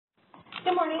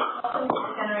morning. Welcome to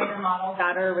the Generator Model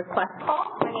Data Request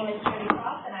Call. My name is Jody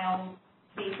Cross, and I will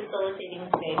be facilitating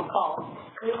today's call.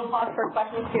 We will pause for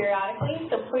questions periodically,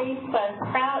 so please press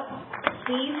pound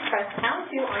 2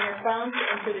 on your phone to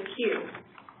enter the queue.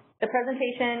 The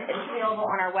presentation is available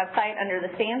on our website under the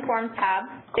Stay Informed tab,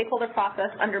 Stakeholder Process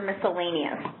under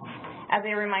Miscellaneous. As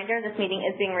a reminder, this meeting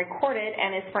is being recorded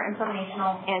and is for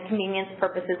informational and convenience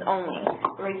purposes only.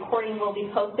 The recording will be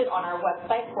posted on our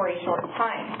website for a short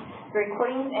time. The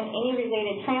recordings and any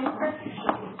related transcripts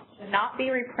should not be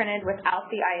reprinted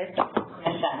without the ISO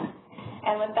permission.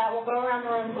 And with that, we'll go around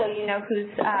the room so you know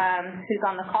who's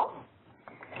on the call.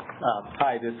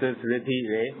 Hi, this is Riddhi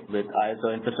Ray with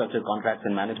ISO Infrastructure Contracts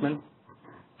and Management.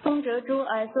 Feng Zhezhu,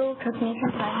 ISO Transmission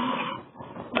Planning.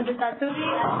 Madhusaturi,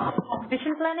 ISO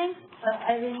Transmission Planning.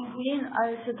 Irene Green,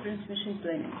 ISO Transmission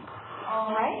Planning.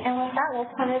 All right, and with that, we'll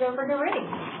turn it over to Riddhi.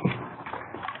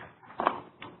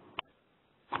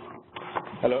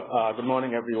 Hello, good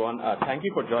morning, everyone. Thank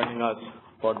you for joining us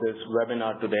for this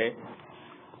webinar today.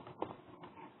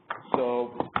 So,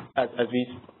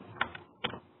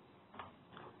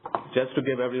 just to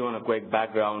give everyone a quick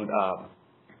background,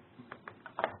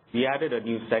 we added a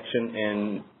new section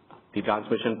in the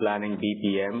Transmission Planning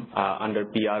BPM under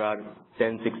PRR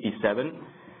 1067.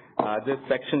 This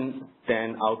section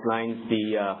 10 outlines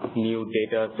the new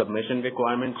data submission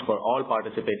requirements for all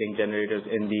participating generators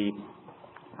in the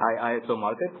ISO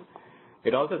market.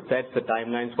 It also sets the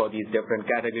timelines for these different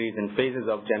categories and phases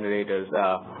of generators,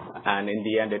 and in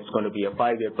the end, it's going to be a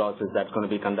 5-year process that's going to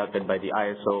be conducted by the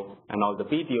ISO and all the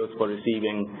PTOs for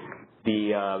receiving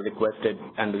the requested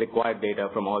and required data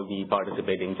from all the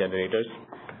participating generators.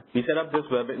 We set up this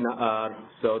webinar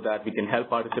so that we can help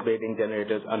participating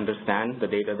generators understand the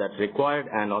data that's required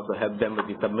and also help them with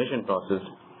the submission process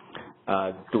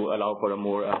to allow for a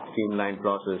more streamlined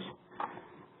process.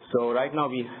 So right now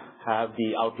we have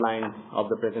the outline of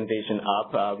the presentation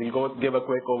up. We'll give a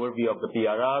quick overview of the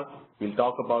PRR. We'll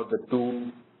talk about the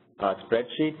 2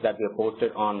 spreadsheets that we have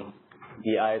posted on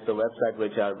the ISO website,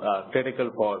 which are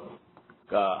critical for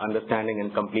understanding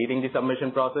and completing the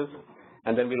submission process.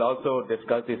 And then we'll also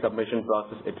discuss the submission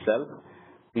process itself.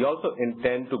 We also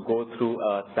intend to go through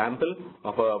a sample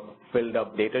of a filled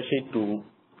up data sheet to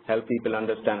help people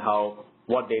understand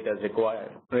what data is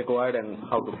required and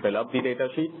how to fill up the data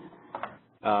sheet.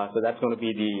 So that's going to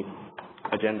be the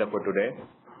agenda for today.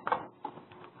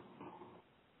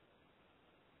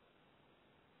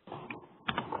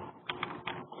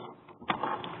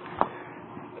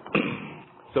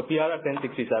 So PRR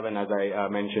 1067, as I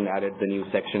mentioned, added the new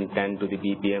section 10 to the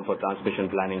BPM for transmission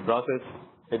planning process.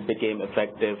 It became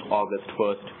effective August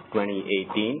 1st,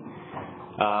 2018.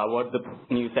 What the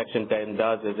new section 10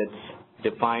 does is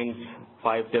it defines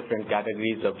 5 different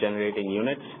categories of generating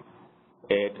units.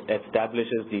 It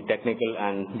establishes the technical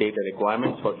and data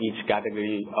requirements for each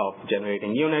category of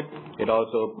generating unit. It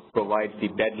also provides the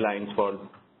deadlines for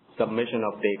submission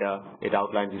of data. It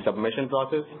outlines the submission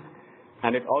process.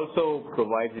 And it also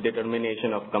provides the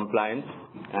determination of compliance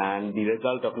and the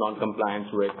result of non-compliance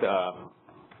with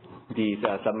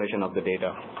the submission of the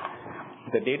data.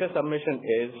 The data submission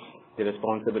is the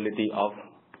responsibility of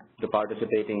the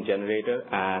participating generator,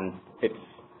 and it's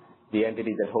the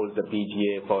entity that holds the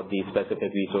PGA for the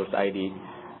specific resource ID.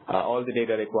 All the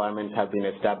data requirements have been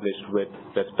established with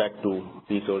respect to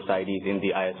resource IDs in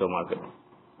the ISO market.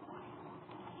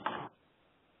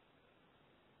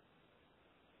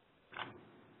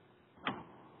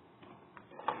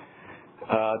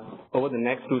 Over the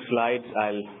next 2 slides,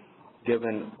 I'll give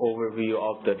an overview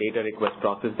of the data request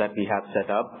process that we have set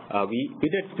up. We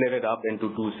did split it up into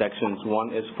 2 sections.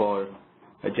 One is for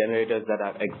generators that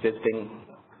are existing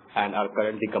and are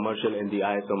currently commercial in the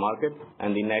ISO market,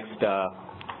 and the next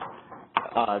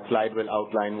slide will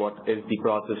outline what is the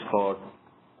process for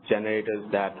generators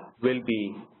that will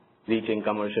be reaching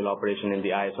commercial operation in the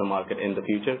ISO market in the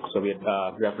future. So we're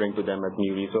referring to them as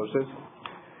new resources.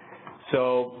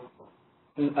 So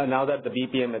now that the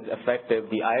BPM is effective,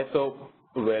 the ISO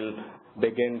will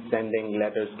begin sending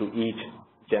letters to each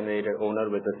generator owner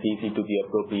with a CC to the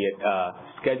appropriate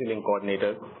scheduling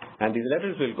coordinator. And these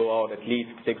letters will go out at least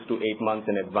 6 to 8 months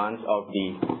in advance of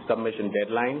the submission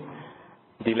deadline.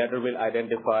 The letter will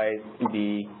identify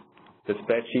the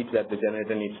spreadsheets that the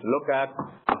generator needs to look at.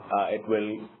 It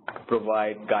will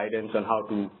provide guidance on how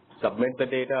to submit the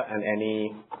data and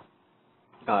any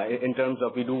in terms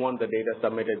of, we do want the data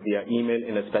submitted via email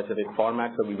in a specific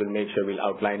format, so we will make sure we'll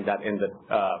outline that in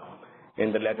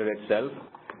the letter itself.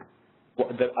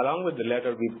 Along with the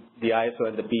letter, the ISO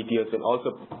and the PTOs will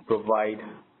also provide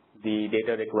the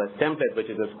data request template, which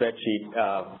is a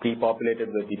spreadsheet pre-populated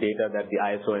with the data that the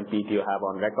ISO and PTO have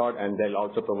on record, and they'll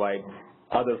also provide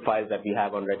other files that we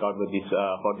have on record with these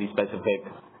for the specific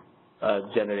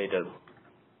generator.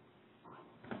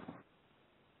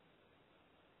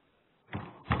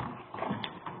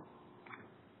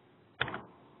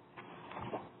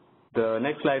 The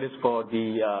next slide is for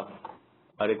the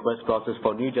request process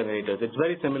for new generators. It's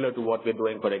very similar to what we're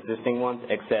doing for existing ones,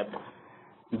 except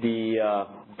the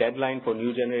deadline for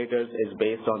new generators is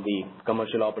based on the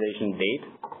commercial operation date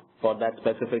for that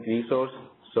specific resource.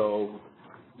 So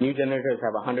new generators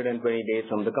have 120 days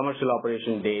from the commercial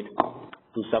operation date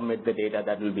to submit the data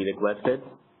that will be requested.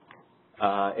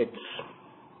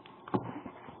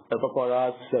 For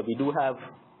us, we do have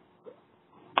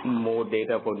more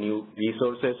data for new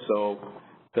resources, so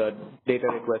the data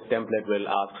request template will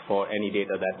ask for any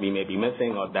data that we may be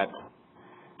missing or that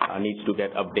needs to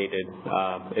get updated.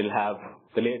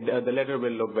 The letter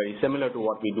will look very similar to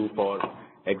what we do for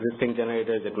existing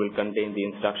generators. It will contain the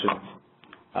instructions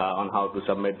on how to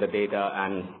submit the data,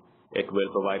 and it will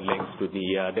provide links to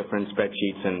the different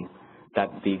spreadsheets and that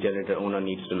the generator owner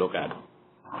needs to look at.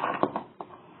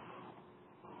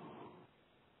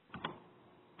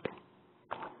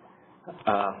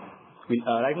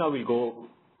 Right now we'll go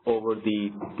over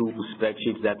the two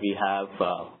spreadsheets that we have,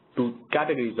 two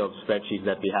categories of spreadsheets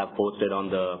that we have posted on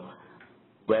the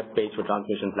web page for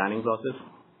transmission planning process.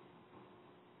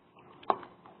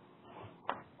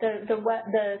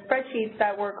 The spreadsheets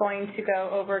that we're going to go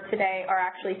over today are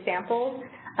actually samples.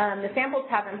 The samples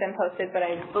haven't been posted, but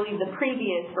I believe the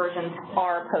previous versions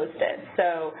are posted.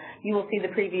 So you will see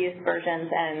the previous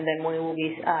versions, and then we will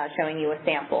be showing you a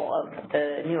sample of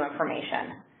the new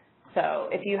information. So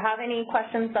if you have any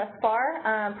questions thus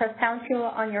far, press pound 2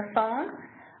 on your phone,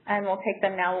 and we'll take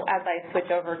them now as I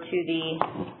switch over to the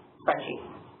spreadsheet.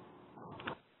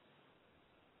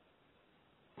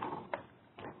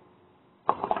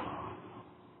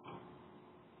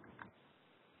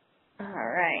 All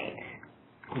right.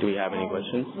 Do we have any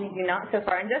questions? We do not so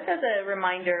far. And just as a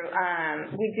reminder,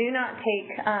 we do not take,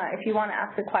 if you want to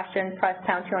ask a question, press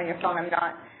pound 2 on your phone. I'm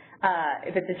not,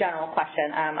 if it's a general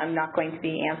question, I'm not going to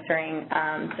be answering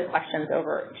the questions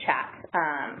over chat.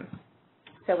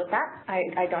 So with that,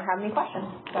 I don't have any questions.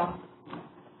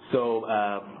 So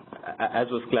as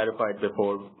was clarified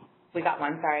before. We got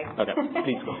one, sorry. Okay,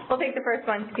 please go. We'll take the first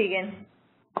one, Tegan.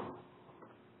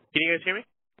 Can you guys hear me?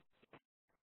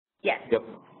 Yes. Yep.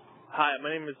 Hi, my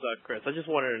name is Chris. I just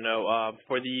wanted to know,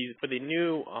 for the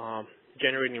new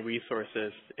generating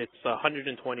resources, it's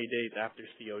 120 days after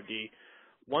COD.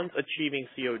 Once achieving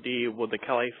COD, will the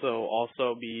CAISO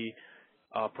also be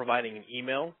providing an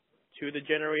email to the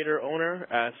generator owner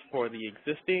as for the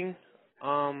existing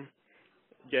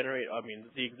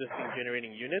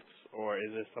generating units, or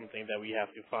is this something that we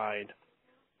have to find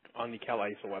on the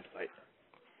CAISO website?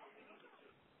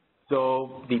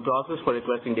 So the process for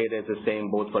requesting data is the same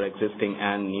both for existing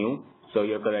and new. So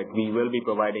you're correct. We will be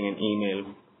providing an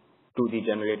email to the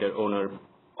generator owner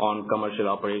on commercial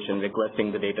operation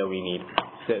requesting the data we need,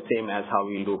 same as how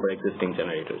we do for existing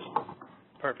generators.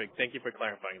 Perfect. Thank you for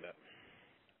clarifying that.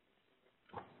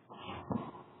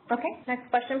 Okay, next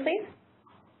question, please.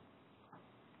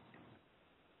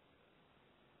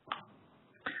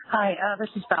 Hi, this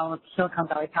is Val with Silicon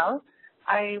Valley Power.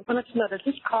 I wanted to know, does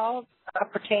this call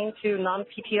pertain to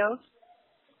non-PTOs?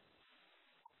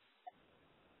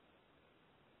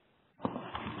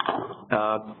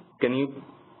 Can you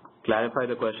clarify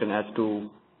the question as to,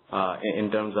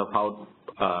 in terms of how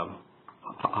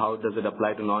does it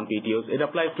apply to non-PTOs? It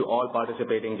applies to all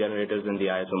participating generators in the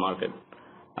ISO market,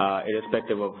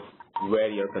 irrespective of where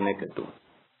you're connected to.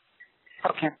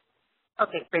 Okay.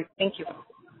 Okay, great. Thank you.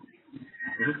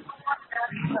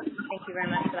 Thank you very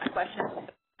much for that question.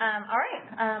 All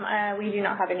right. We do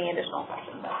not have any additional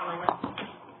questions at the moment.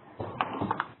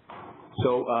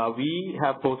 So we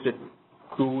have posted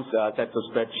two sets of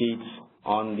spreadsheets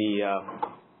on the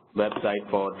website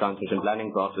for transmission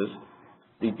planning process.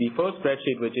 The first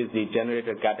spreadsheet, which is the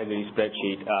generator category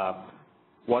spreadsheet,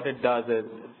 what it does is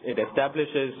it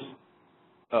establishes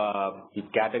the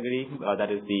category,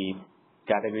 that is the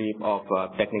category of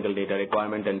technical data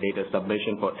requirement and data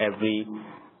submission for every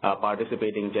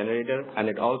participating generator, and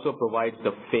it also provides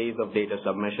the phase of data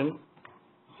submission.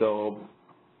 So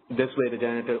this way the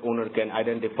generator owner can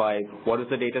identify what is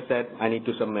the data set I need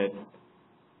to submit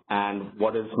and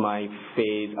what is my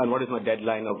phase and what is my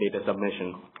deadline of data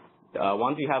submission.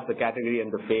 Once you have the category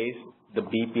and the phase, the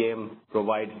BPM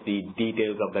provides the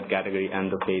details of that category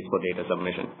and the phase for data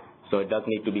submission. So it does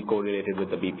need to be correlated with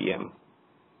the BPM.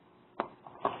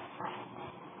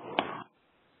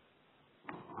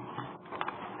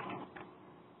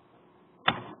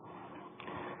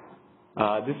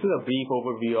 This is a brief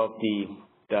overview of the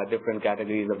different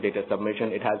categories of data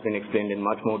submission. It has been explained in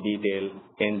much more detail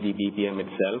in the BPM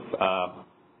itself.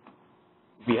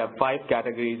 We have 5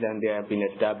 categories, and they have been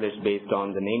established based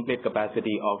on the nameplate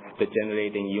capacity of the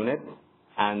generating unit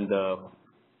and the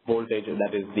voltage,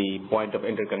 that is the point of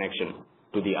interconnection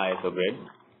to the ISO grid,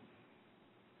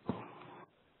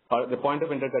 or the point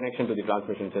of interconnection to the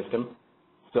transmission system.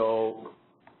 So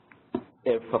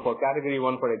if for category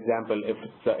 1, for example, if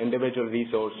it's an individual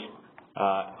resource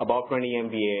above 20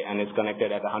 MVA and is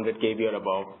connected at 100 kV or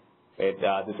above,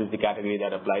 this is the category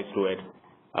that applies to it.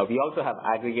 We also have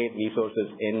aggregate resources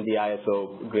in the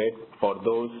ISO grid. For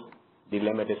those, the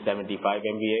limit is 75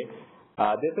 MVA.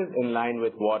 This is in line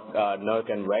with what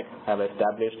NERC and WEC have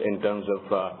established in terms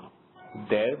of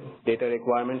their data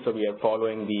requirements. So we are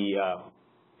following the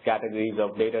categories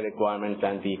of data requirements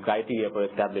and the criteria for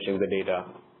establishing the data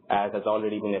as has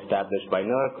already been established by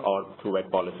NERC or through WEC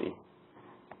policy.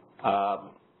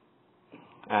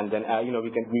 And then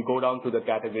we go down to the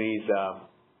categories,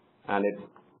 and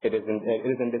it is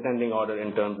in descending order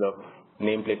in terms of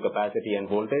nameplate capacity and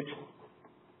voltage.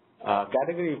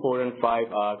 Category 4 and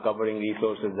 5 are covering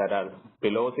resources that are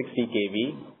below 60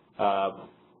 kV.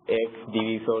 If the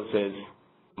resource is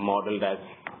modeled as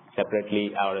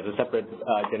separately or as a separate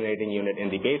generating unit in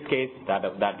the base case, that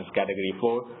is category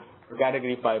 4. For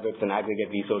category 5, it's an aggregate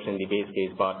resource in the base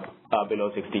case, but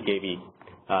below 60 kV.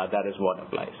 That is what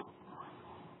applies.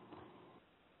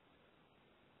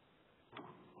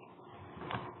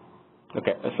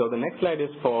 Okay, so the next slide is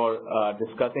for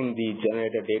discussing the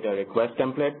generated data request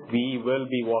template. We will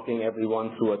be walking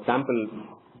everyone through a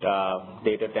sample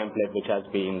data template which has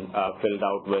been filled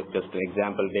out with just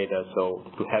example data, so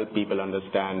to help people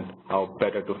understand how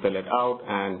better to fill it out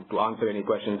and to answer any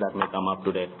questions that may come up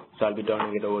today. So I'll be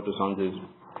turning it over to Sanjay.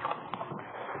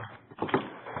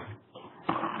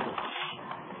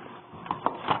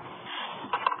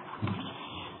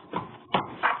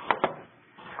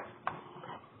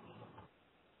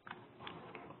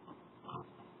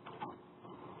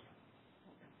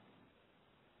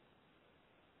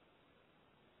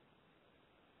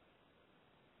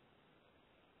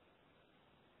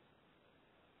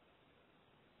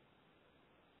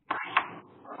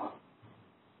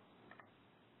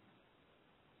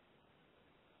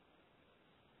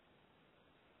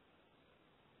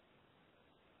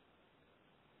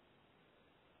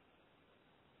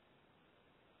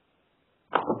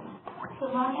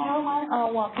 Good morning, everyone.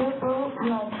 I'll walk you through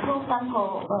the 2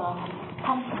 sample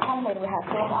template we have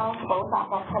filled out. Both are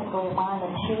for category 1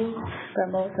 and 2.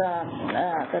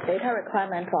 The data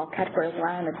requirement for category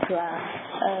 1 and 2 are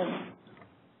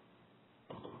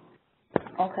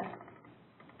okay.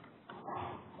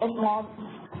 It's more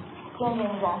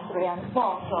changing than 3 and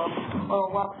 4, so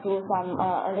we'll walk through some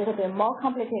a little bit more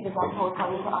complicated examples so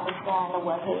you can understand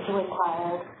what is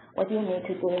required. What do you need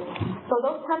to do? So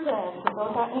those templates,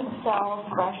 those are in Excel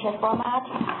spreadsheet format.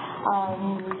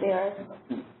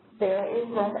 There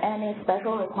isn't any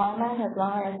special requirement as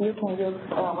long as you can use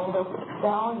Windows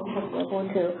Excel. You should be able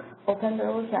to open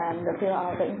those and fill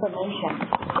out the information.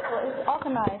 So it's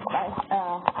organized by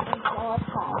 4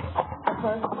 tabs. The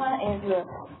first one is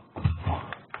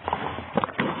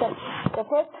the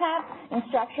first tab,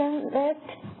 instruction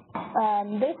list.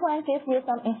 This one gives you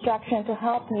some instruction to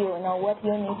help you know what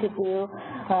you need to do,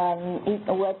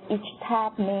 what each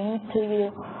tab means to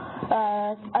you.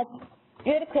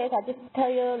 Really quick, I just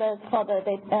tell you that for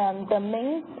the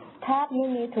main tab you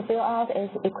need to fill out is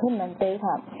equipment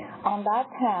data. On that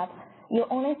tab, you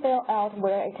only fill out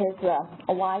where it is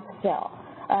a white cell.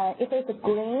 If it's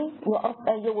green,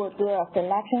 you will do a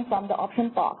selection from the option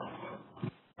box.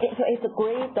 If it's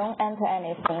gray, don't enter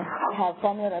anything. You have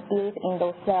formula built in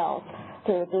those cells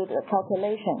to do the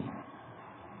calculation.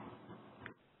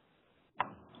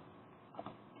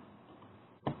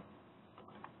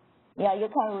 Yeah, you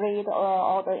can read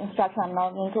all the instructions. I'm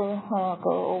not going to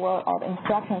go over all the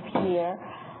instructions here.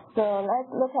 So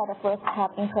let's look at the first tab,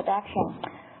 introduction.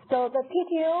 So the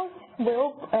PTOs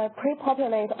will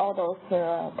pre-populate all those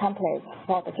templates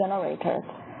for the generators.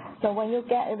 So when you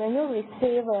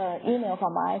receive an email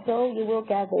from ISO, you will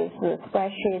get this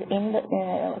spreadsheet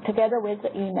together with the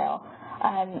email.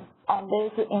 And on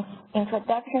this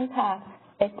introduction tab,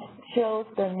 it shows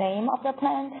the name of the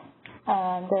plant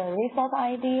and the resource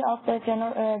ID of the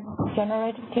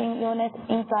generating unit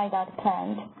inside that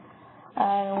plant.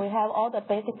 And we have all the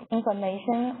basic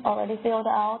information already filled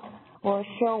out. We'll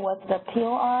show what's the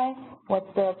POI,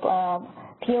 what's the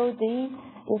POD,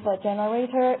 if a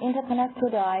generator interconnects to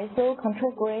the ISO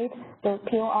control grid, the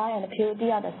POI and the POD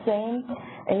are the same.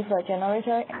 If a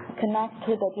generator connects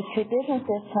to the distribution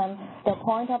system, the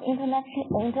point of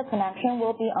interconnection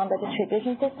will be on the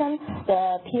distribution system.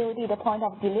 The POD, the point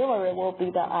of delivery, will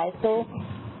be the ISO.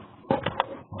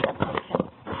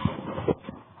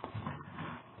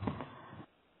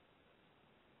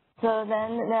 So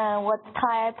then what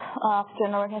type of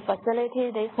generating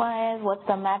facility this one is, what's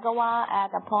the megawatt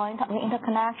at the point of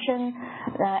interconnection,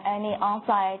 any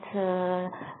on-site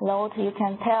load you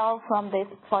can tell from this,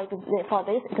 for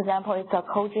this example, it's a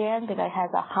cogen because it has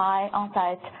a high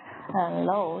on-site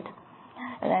load.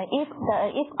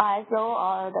 If ISO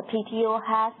or the PTO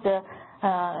has the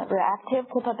reactive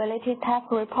capability test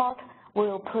report,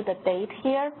 we'll put the date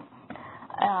here.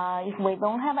 If we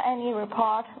don't have any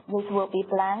report, this will be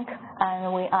blank,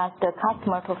 and we ask the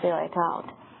customer to fill it out,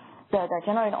 the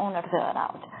generator owner to fill it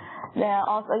out. Then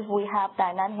also, if we have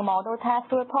dynamic model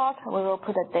test report, we will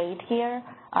put a date here,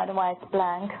 otherwise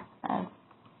blank.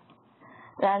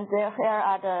 Then here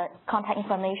are the contact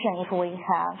information if we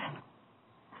have.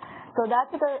 So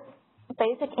that's the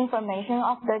basic information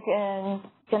of the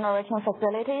generation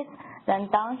facilities. Then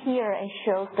down here, it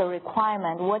shows the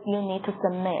requirement, what you need to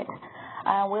submit.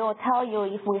 We will tell you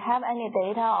if we have any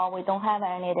data or we don't have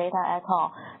any data at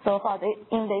all. So for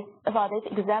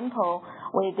this example,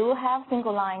 we do have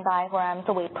single line diagrams,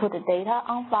 so we put the data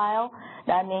on file.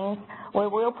 That means we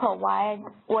will provide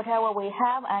whatever we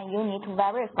have, and you need to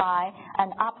verify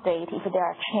and update if there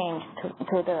are changes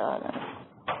to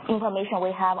the information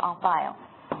we have on file.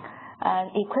 And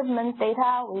equipment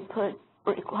data, we put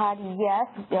required yes,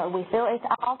 we fill it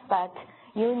out, but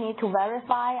you need to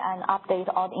verify and update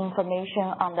all the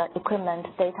information on the equipment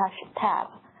data tab.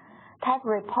 Test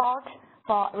report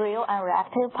for real and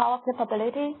reactive power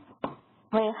capability.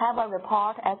 We have a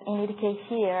report as indicated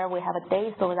here. We have a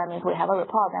date, so that means we have a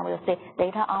report, and we'll say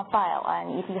data on file.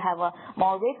 And if you have a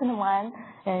more recent one,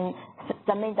 then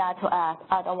submit that to us.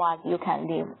 Otherwise, you can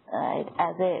leave it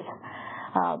as is.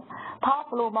 Power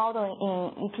flow model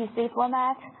in EPC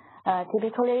format.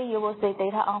 Typically, you will see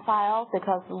data on file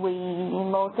because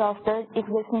in most of the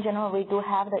existing general, we do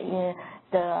have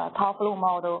the power flow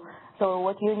model. So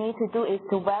what you need to do is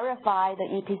to verify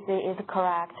the EPC is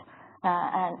correct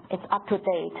and it's up to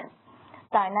date.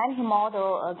 Dynamic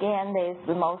model, again, is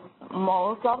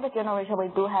most of the generation we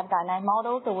do have dynamic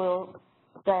models, so we'll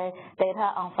the data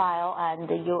on file, and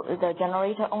the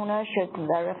generator owner should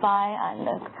verify and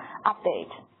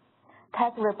update.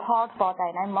 Test report for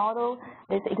dynamic model.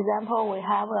 This example, we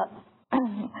have a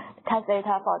test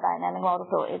data for dynamic model,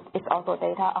 so it's also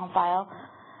data on file.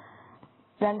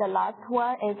 Then the last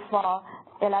one is for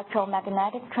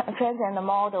electromagnetic transient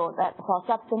model that for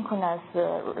subsynchronous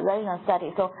resonance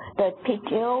study. So the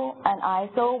PTO and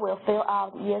ISO will fill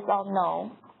out yes or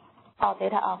no, or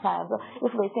data on file. So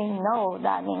if we say no,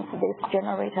 that means this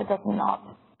generator does not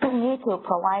need to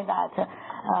provide that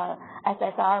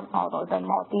SSR model, the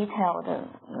more detailed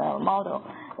model.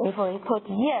 If we put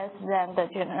yes, then the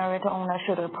generator owner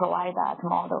should provide that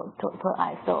model to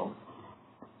ISO.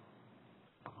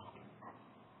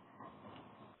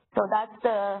 So that's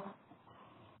the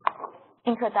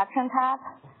introduction tab.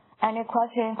 Any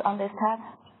questions on this tab?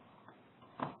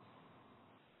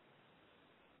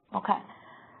 Okay.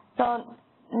 So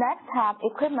next tab,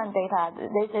 equipment data.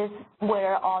 This is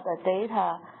where all the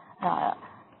data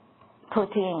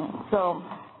put in. So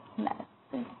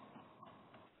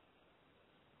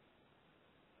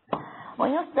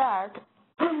when you start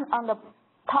on the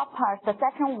top part, the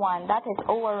section 1, that is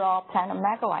overall plant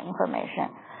megawatt information.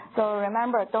 So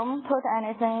remember, don't put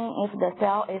anything if the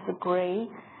cell is gray.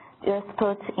 Just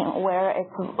put in where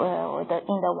it's in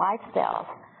the white cells.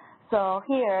 So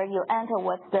here you enter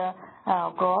what's the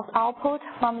gross output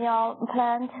from your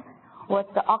plant,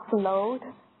 what's the aux load.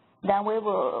 Then we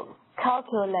will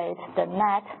calculate the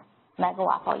net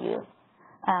megawatt for you.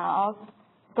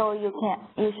 So you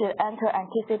should enter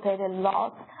anticipated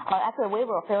loss. Actually, we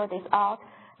will fill this out.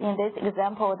 In this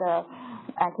example, the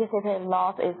anticipated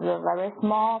loss is very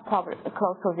small, probably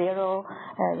close to zero.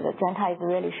 The delta is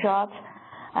really short.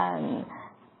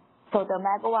 So the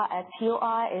megawatt at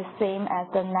POI is same as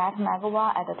the net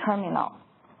megawatt at the terminal.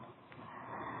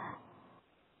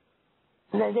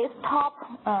 This top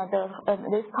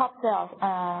cells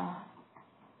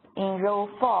in row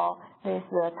 4 is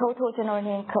the total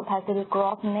generating capacity,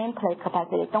 gross nameplate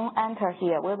capacity. Don't enter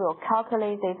here. We will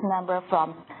calculate this number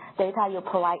from data you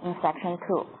provide in section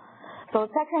 2. So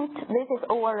this is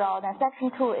overall, then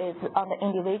section 2 is on the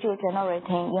individual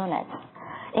generating units.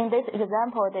 In this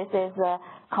example, this is a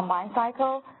combined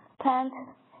cycle plant.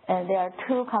 and there are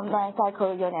two combined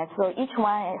cycle units. So each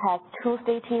one has two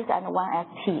CTs and one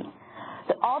ST.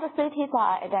 So all the CTs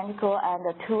are identical, and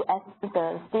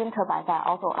the steam turbines are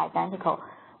also identical.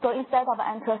 So instead of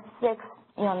enter 6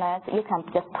 units, you can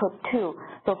just put 2.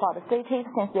 So for the CTs,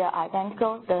 since they are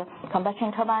identical, the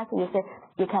combustion turbines,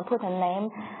 you can put a name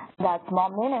that's more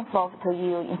meaningful to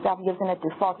you instead of using the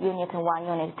default unit 1,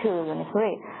 unit 2, unit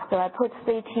 3. So I put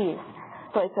CTs.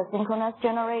 So it's a synchronous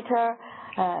generator.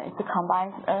 It's a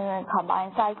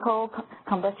combined cycle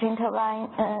combustion turbine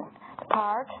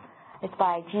part. It's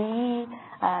by GE,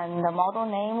 and the model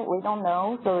name we don't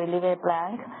know, so we leave it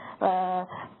blank.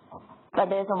 But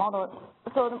there's a model.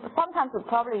 So sometimes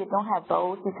you don't have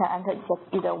both. You can enter just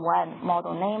either one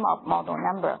model name or model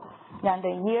number. Then the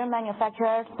year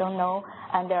manufacturers don't know,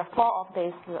 and there are 4 of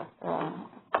these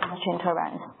combustion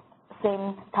turbines,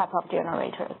 same type of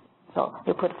generators. So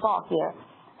you put 4 here.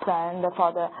 Then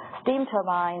for the steam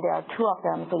turbine, there are 2 of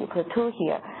them, so you put 2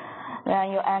 here.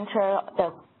 Then you enter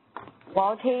the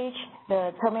voltage,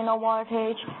 the terminal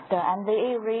voltage, the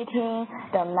MVA rating,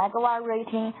 the megawatt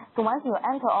rating. So once you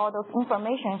enter all those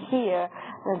information here,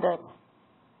 the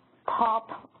top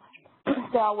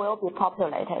cell will be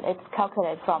populated. It's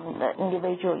calculated from the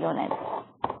individual units.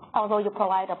 Also, you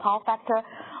provide a power factor,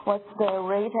 what's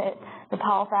the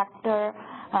power factor,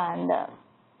 and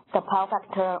the power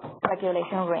factor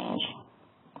regulation range.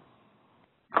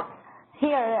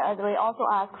 Here, we also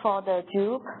ask for the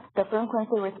droop, the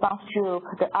frequency response droop,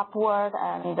 the upward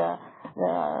and the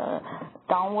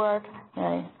downward.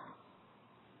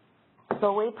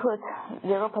 So we put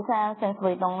 0% since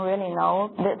we don't really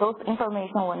know. Those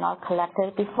information were not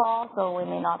collected before, so we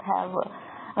may not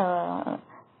have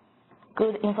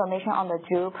good information on the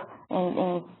droop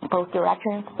in both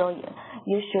directions. So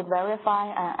you should verify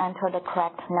and enter the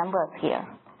correct numbers here.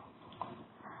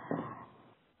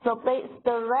 So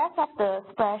the rest of the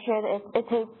spreadsheet,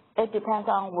 it depends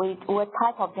on what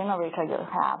type of generator you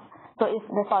have. So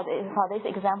for this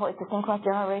example, it's a synchronous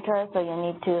generator, so you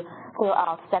need to fill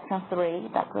out section 3,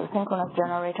 that's the synchronous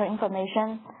generator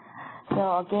information.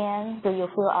 So again, so you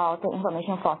fill out the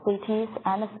information for CTs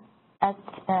and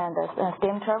the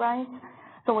steam turbines.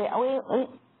 So we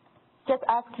just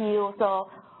ask you, so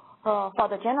for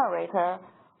the generator,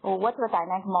 what's the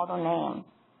dynamic model name?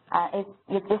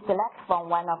 You select from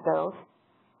one of those.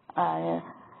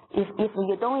 If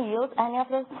you don't use any of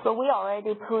this, so we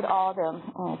already put all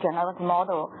the generic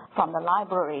model from the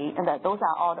library, and those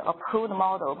are all the approved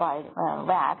model by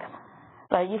WAC.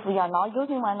 But if you are not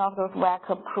using one of those WAC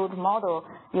approved model,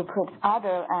 you put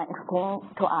other and explain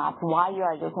to us why you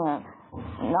are using a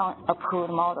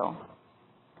non-approved model.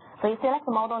 So you select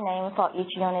the model name for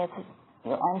each unit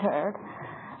you entered,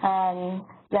 and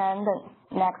then the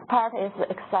next part is the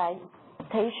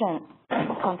excitation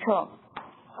control.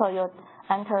 So you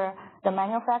enter the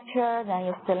manufacturer, then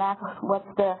you select what's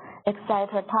the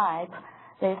exciter type.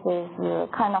 This is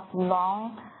kind of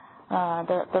long.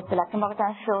 The selection box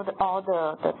then showed all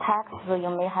the text, so you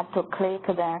may have to click,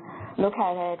 then look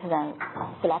at it, then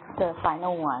select the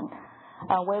final one.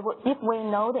 If we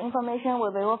know the information, we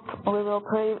will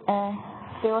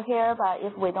fill here, but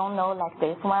if we don't know, like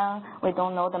this one, we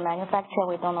don't know the manufacturer,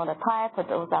 we don't know the type, but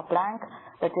those are blank,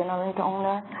 the generator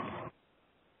owner.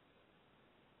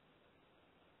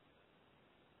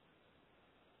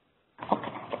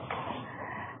 Okay.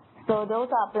 So those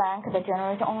are blank, the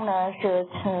generator owner should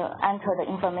enter the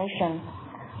information.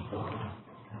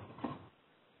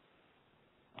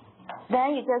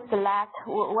 Then you just select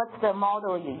what's the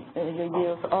model you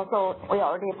use. Also, we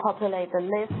already populate the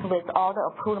list with all the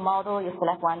approved model. You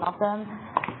select one of them.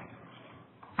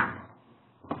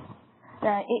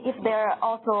 Then if there are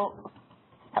also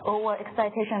over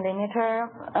excitation limiter,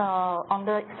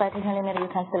 under excitation limiter, you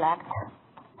can select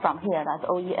from here. That's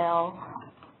OEL,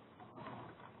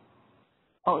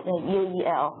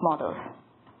 UEL models.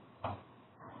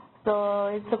 So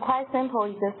it's quite simple.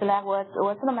 You just select what's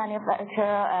the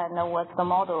manufacturer and what's the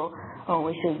model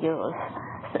we should use.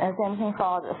 Same thing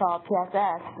for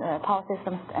PSS, Power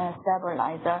System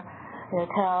Stabilizer. You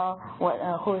tell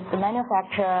who is the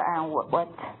manufacturer and what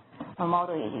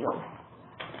model you use.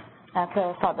 And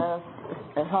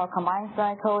for combined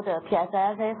cycle, the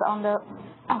PSS is on the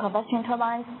combustion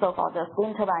turbines. So for the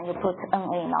steam turbine, you put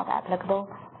NA, not applicable.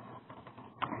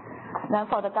 Then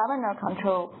for the governor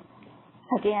control,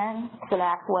 again,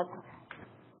 select what's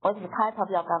the type of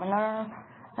your governor,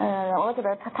 what's the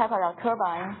type of your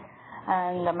turbine,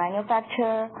 and the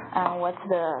manufacturer, and what's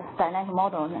the dynamic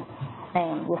model name.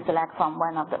 You select from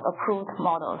one of the approved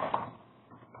models.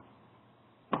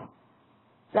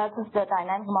 That's the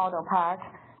dynamic model part.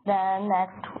 Then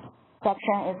next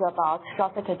section is about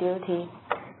short circuit duty.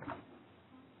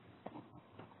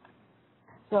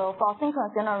 So for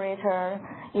synchronous generator,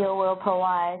 you will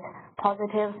provide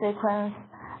positive sequence,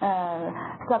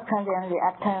 subtransient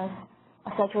reactance,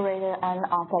 saturated and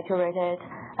unsaturated,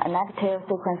 negative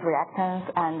sequence reactance,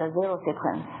 and zero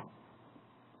sequence.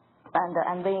 And the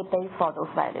MV base for those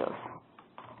values.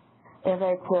 If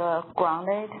it's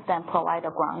grounded, then provide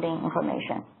the grounding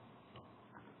information.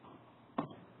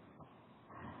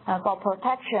 For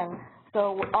protection,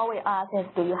 so all we ask is,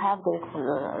 do you have this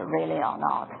relay or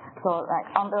not? So like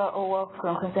under over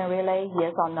frequency relay,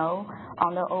 yes or no.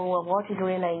 Under over voltage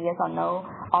relay, yes or no.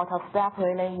 Out of step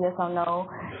relay, yes or no.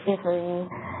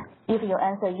 If you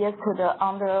answer yes to the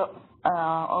under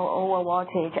over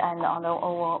voltage and under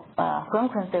over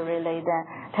frequency relay, then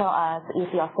tell us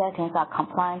if your settings are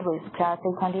compliant with PRC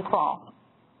 24.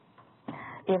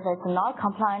 If it's not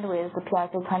compliant with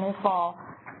PRC 24,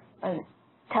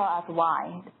 tell us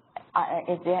why.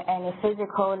 Is there any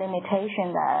physical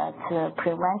limitation that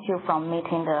prevents you from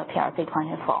meeting the PRC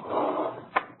 24?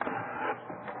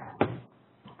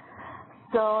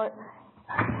 So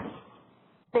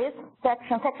this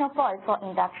section 4 is for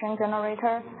induction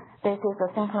generator. This is a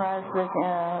synchronous,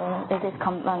 this is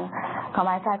combined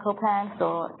cycle plant,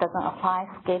 so it doesn't apply,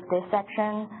 skip this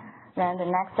section. Then the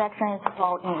next section is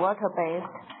for inverter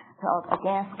based, so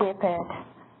again skip it.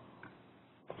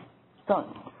 So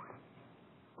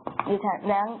you can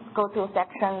then go to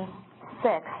section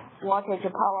 6, voltage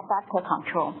power factor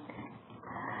control.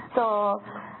 So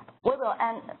we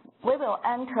will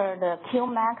enter the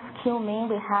Qmax, Qmin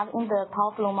we have in the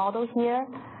power flow model here.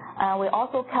 We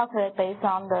also calculate based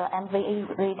on the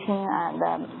MVA rating and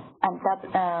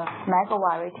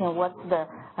megawatt rating what's the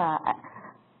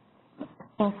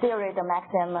in theory the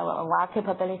maximum watt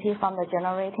capability from the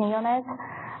generating unit,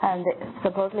 and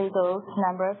supposedly those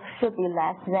numbers should be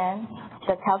less than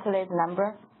the calculated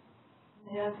number.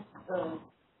 Yes.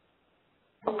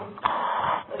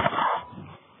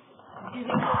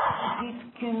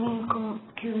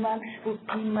 Qmax for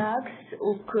Pmax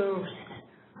or curves?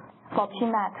 For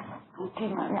Pmax.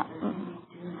 Yeah.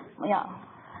 Yeah.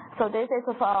 So this is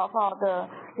for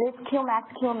this Qmax,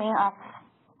 Qmin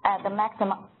at the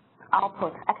maximum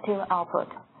output, active output.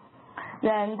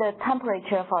 Then the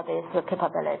temperature for this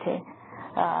capability,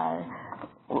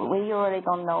 we usually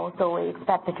don't know, so we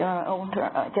expect the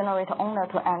generator owner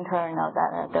to enter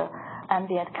the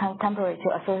ambient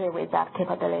temperature associated with that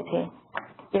capability.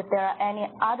 If there are any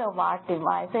other watt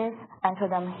devices, enter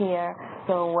them here.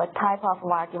 So what type of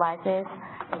watt devices?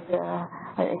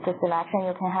 It's a selection.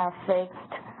 You can have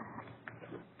fixed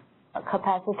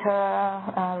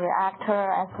capacitor,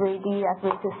 reactor, S3D,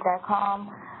 S3D STATCOM,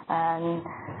 and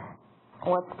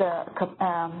what's the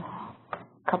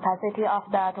capacity of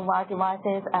that watt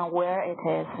devices and where it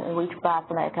is, which bus,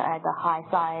 like at the high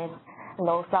side,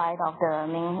 low side of the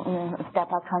main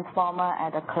step-up transformer,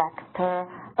 at the collector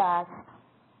bus.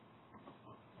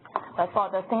 But for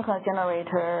the synchronous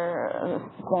generator,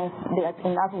 since there's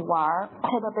enough watt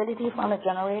capability from the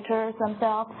generators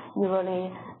themselves,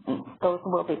 usually those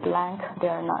will be blank.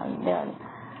 There are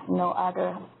no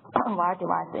other watt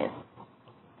devices.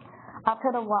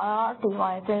 After the watt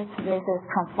devices, this is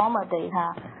transformer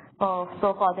data. So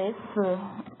for this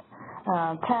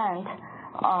plant,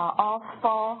 all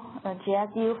 4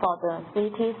 GSU for the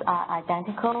CTs are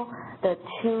identical. The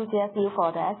 2 GSU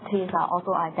for the STs are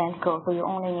also identical, so you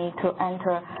only need to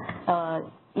enter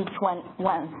each one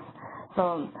once.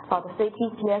 So for the CT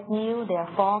GSU, there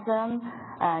are 4 of them,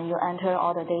 and you enter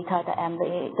all the data, the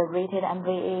MVA, the rated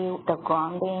MVA, the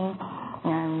grounding,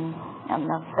 and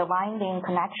the winding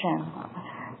connection,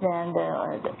 then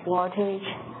the voltage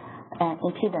and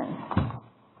impedance.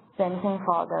 Same thing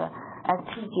for the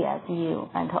STGSU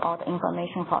and all the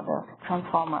information for the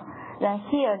transformer. Then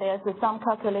here there's some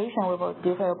calculation we will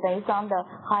do based on the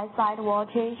high side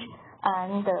voltage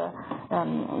and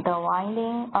the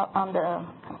winding on the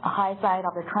high side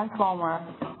of the transformer.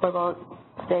 We will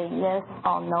say yes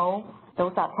or no.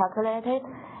 Those are calculated.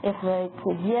 If it's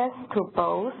yes to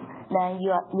both, then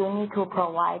you need to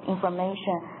provide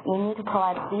information. You need to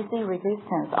provide DC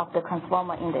resistance of the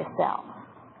transformer in this cell.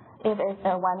 If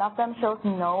one of them shows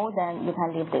no, then you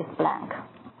can leave this blank.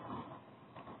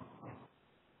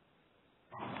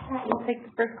 We'll take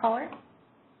the first caller.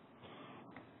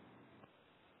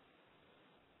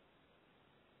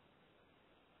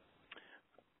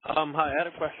 Hi, I had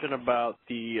a question about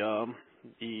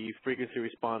the frequency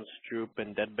response droop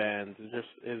and deadbands.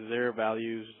 Is there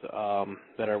values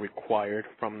that are required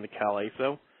from the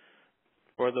CAL-ISO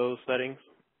for those settings?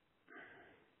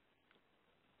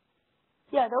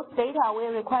 Yeah, those data, we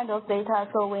require those data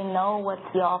so we know what's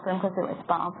your frequency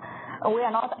response. we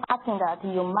are not asking that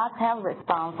you must have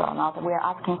response or not. We are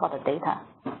asking for the data.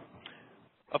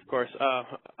 Of course.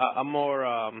 I'm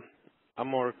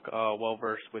more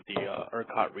well-versed with the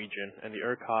ERCOT region, and the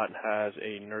ERCOT has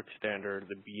a NERC standard,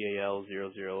 the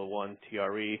BAL001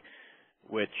 TRE,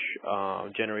 which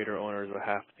generator owners will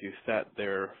have to set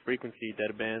their frequency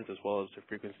deadbands as well as their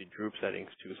frequency droop settings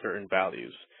to certain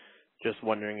values. Just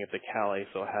wondering if the Cal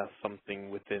ISO has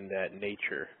something within that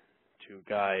nature to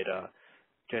guide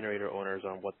generator owners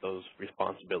on what those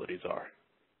responsibilities are.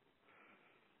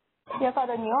 Yeah, for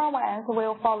the newer ones,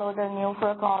 we'll follow the new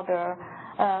FERC order.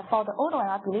 For the old one,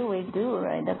 I believe we do,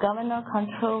 right? The governor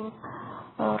control.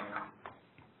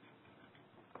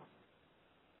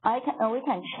 We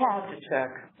can check. To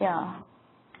check. Yeah.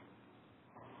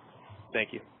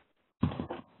 Thank you.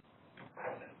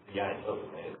 Yeah, it's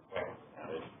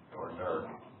or NERC.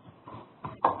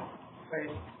 Right.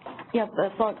 Yeah,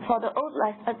 but for the old,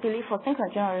 like, I believe for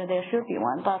synchronous generator, there should be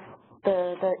one, but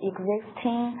the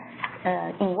existing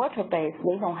inverter base,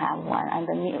 we don't have one, and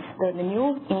the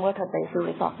new inverter base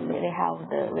results really have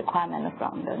the requirement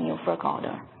from the new FERC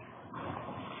order.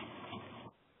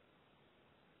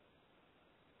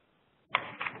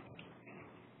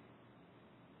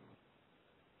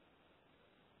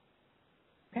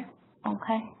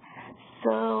 Okay.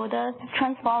 So the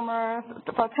transformer,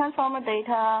 for transformer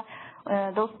data,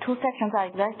 those two sections are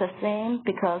exactly the same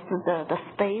because the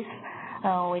space,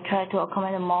 we try to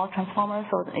accommodate more transformers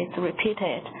so it's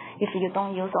repeated. If you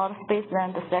don't use all the space,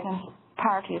 then the second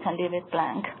part you can leave it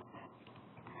blank.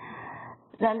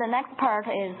 Then the next part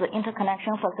is the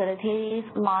interconnection facilities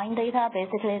line data.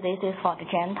 Basically, this is for the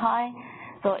GenTie.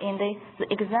 So in this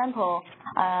example,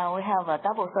 we have a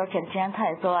double circuit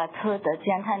GenTie. So I put the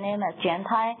GenTie name as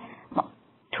GenTie,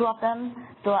 two of them.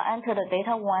 So I enter the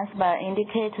data once, but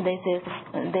indicate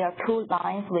there are two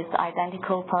lines with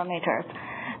identical parameters.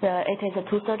 It is a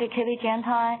 230 kV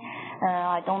GenTie.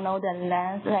 I don't know the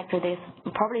length. Actually,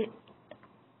 it's probably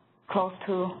close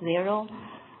to 0.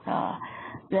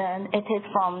 Then it is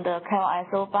from the Cal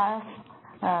ISO bus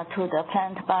to the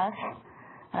plant bus.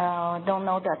 Don't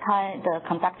know the type, the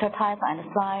conductor type and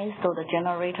size, so the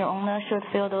generator owner should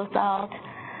fill those out.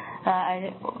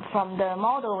 From the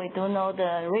model, we do know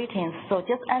the ratings, so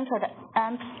just enter the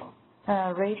amps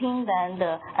rating, then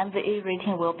the MVA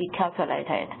rating will be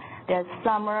calculated. There's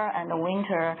summer and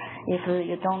winter. If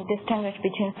you don't distinguish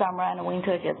between summer and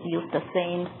winter, just use the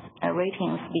same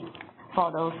ratings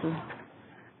for those.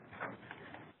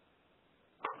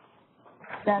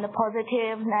 Then the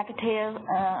positive, negative,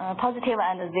 positive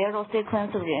and zero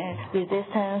sequence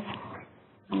resistance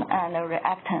and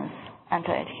reactance,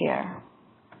 enter it here.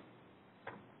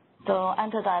 So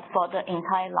enter that for the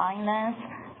entire line length.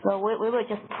 So we will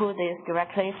just pull this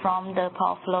directly from the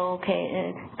power flow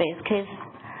base case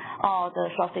or the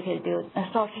short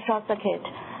circuit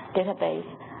database.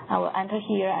 I will enter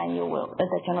here, and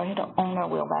the generator owner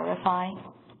will verify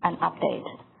and update.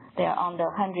 They are on the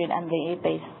 100 MVA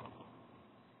base.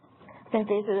 Since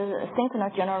this is a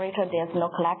synchronous generator, there's no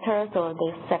collector, so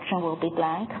this section will be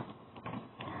blank.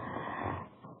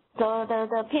 So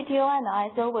the PTO and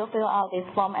ISO will fill out this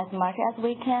form as much as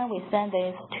we can. We send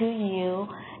this to you.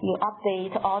 You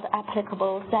update all the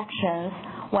applicable sections.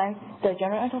 Once the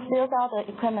generator fills out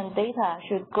the equipment data,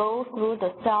 should go through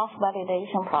the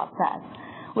self-validation process.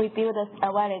 We build a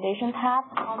validation tab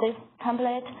on this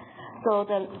template. So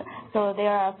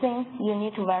there are things you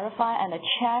need to verify and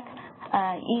check.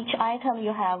 Each item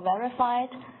you have verified,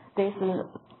 this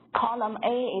column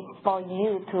A is for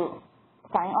you to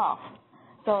sign off.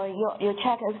 So you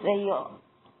check if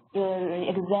you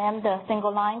examine the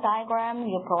single line diagram,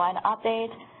 you provide an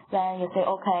update, then you say,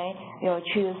 okay, you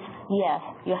choose yes,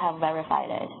 you have verified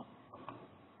it.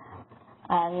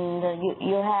 And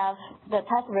you have the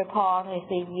test report, you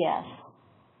say yes.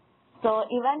 So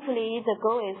eventually the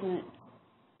goal is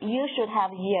you should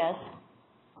have yes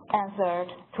answered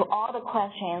to all the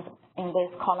questions in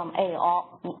this column A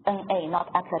or NA, not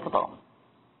applicable.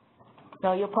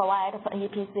 So you provide for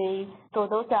EPC. So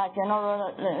those are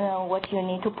general what you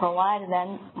need to provide.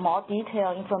 Then more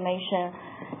detailed information.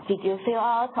 Did you fill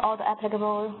out all the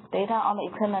applicable data on the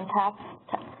equipment tab?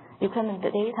 Equipment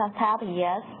data tab?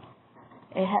 Yes.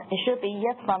 It should be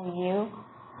yes from you.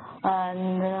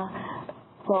 And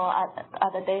so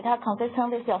are the data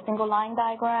consistent with your single line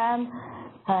diagram?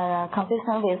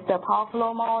 Consistent with the power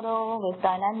flow model, with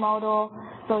dynamic model.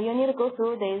 So you need to go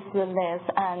through this list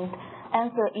and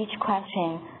answer each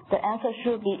question. The answer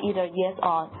should be either yes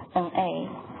or NA.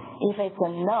 If it's a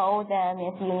no, then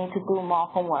you need to do more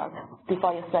homework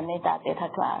before you submit that data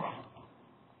to us.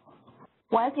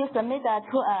 Once you submit that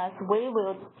to us, we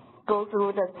will go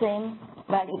through the same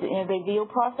valid review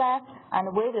process,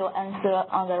 and we will answer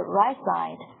on the right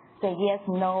side, say yes,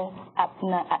 no,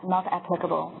 not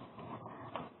applicable.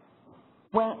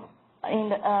 When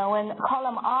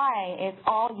column I is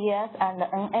all yes and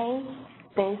NA,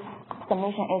 this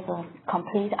submission is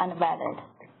complete and valid.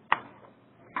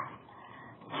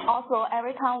 Also,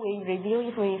 every time we review,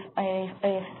 if we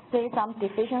see some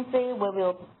deficiency, we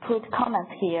will put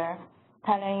comments here,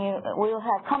 telling you we will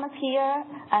have comments here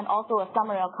and also a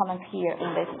summary of comments here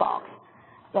in this box.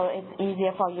 So it's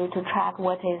easier for you to track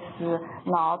what is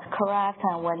not correct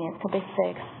and what needs to be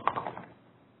fixed.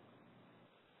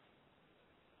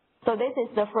 So this is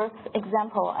the first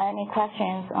example. Any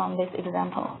questions on this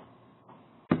example?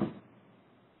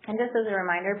 And just as a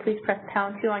reminder, please press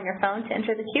pound 2 on your phone to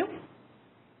enter the queue.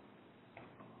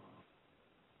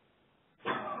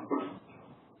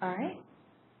 All right.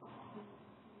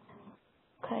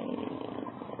 Okay.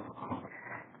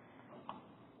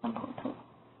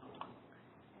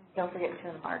 Don't forget to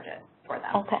enlarge it for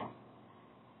them. Okay.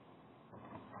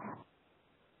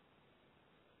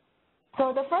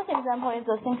 So the first example is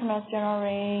a synchronous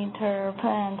generator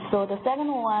plant. So the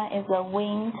second one is a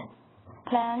wind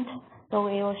plant. So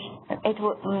it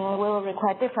will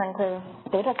require different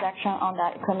data section on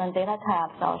that equipment data tab.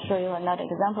 So I'll show you another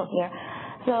example here.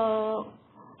 So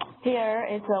here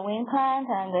is a wind plant,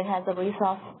 and it has a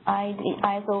resource ID,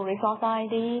 ISO resource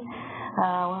ID.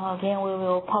 Again, we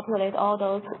will populate all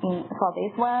those for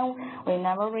this one. We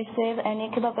never received any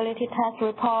capability test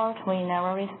report.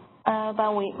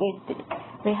 But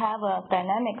we have a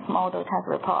dynamic model test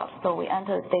report. So we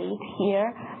enter date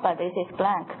here, but this is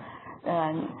blank.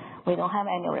 We don't have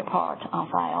any report on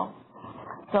file.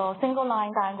 So single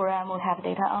line diagram, we have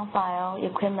data on file,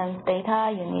 equipment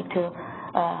data you need to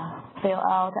fill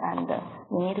out, and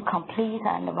you need to complete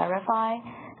and verify.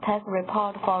 Test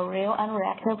report for real and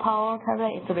reactive power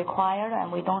is required,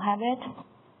 and we don't have it.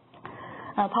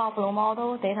 Power flow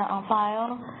model, data on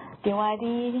file.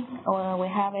 DYD, we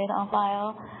have it on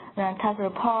file. Then test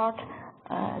report,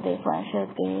 this one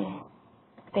should be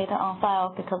data on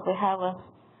file because we have a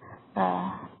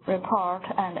report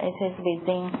and it is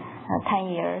within 10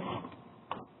 years.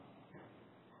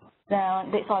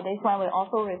 Then for this one, we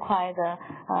also require the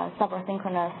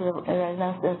synchronous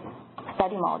resonance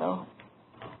study model.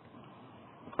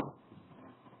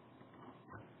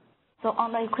 So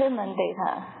on the equipment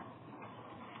data,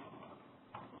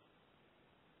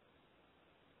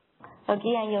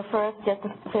 again, you first just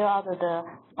fill out the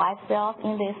 5 cells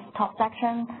in this top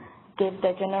section, give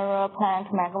the general plant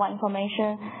megawatt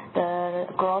information. The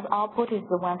gross output is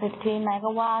 150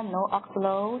 megawatt, no aux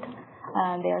load,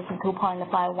 and there's 2.51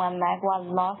 megawatt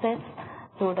losses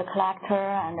through the collector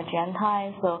and the gen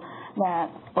tie. So then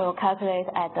we'll calculate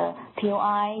at the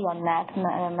POI, your net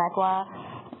megawatt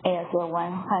is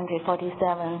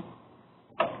 147.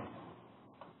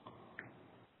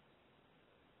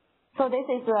 So this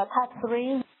is a type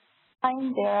 3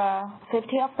 line. There are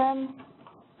 50 of them.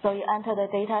 So you enter the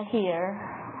data here.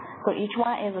 So each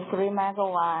one is 3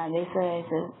 megawatt. This is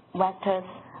Vestas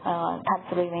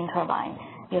type 3 wind turbine.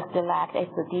 You select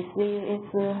it's a DC,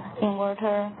 it's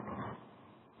inverter.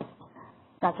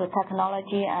 That's the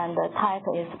technology, and the type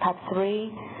is type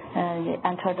 3. You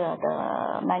enter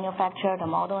the manufacturer, the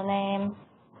model name.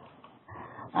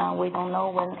 We don't know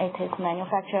when it is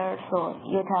manufactured, so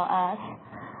you tell us.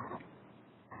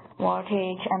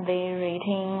 Voltage, MVA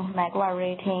rating, megawatt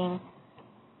rating.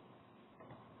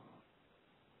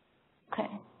 Okay.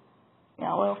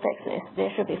 Yeah, we'll fix this. There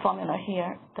should be formula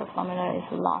here. The formula is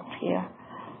lost here.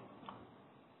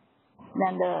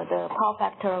 Then the power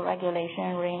factor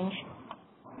regulation range.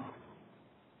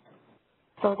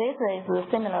 So this is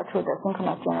similar to the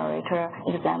synchronous generator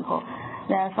example.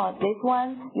 Then for this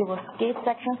one, you will skip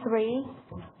section 3.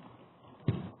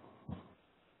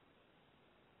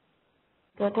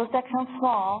 Go to section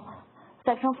 4.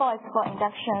 Section 4 is for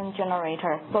induction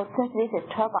generator. So since this is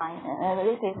turbine,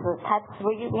 this is the type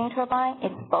 3 wind turbine,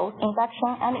 it's both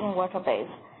induction and inverter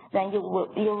based. Then you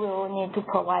will need to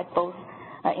provide both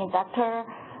induction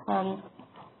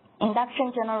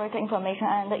generator information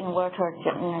and the inverter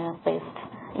based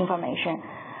information.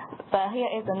 But here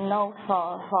is a note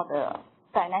for the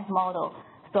dynamic model.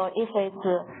 So if it's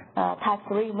type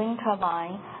 3 wind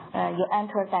turbine, you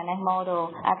enter dynamic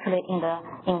model actually in the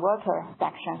inverter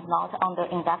section, not under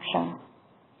induction.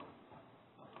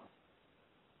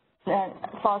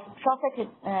 For short circuit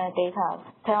data,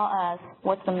 tell us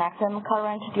what's the maximum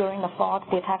current during the fault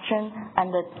detection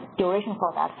and the duration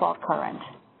for that fault current.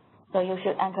 So you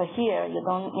should enter here. You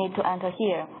don't need to enter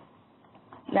here.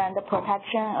 Then the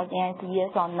protection, again, is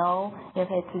yes or no. If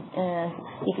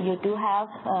you do have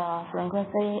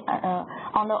frequency,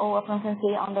 under-over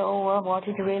frequency, under-over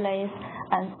voltage relays,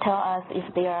 and tell us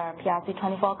if they are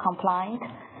PRC-24 compliant.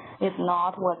 If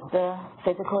not, what's the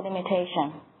physical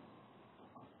limitation?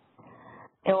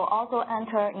 It will also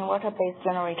enter inverter-based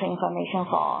generator information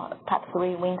for Type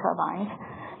 3 wind turbines.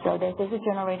 So this is a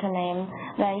generator name.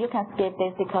 Then you can skip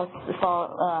this because for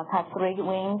Type 3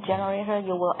 wind generator,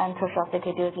 you will enter short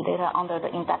circuit duty data under the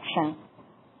induction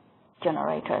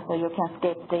generator. So you can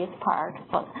skip this part.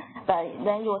 But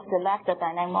then you will select the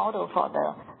dynamic model for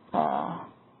the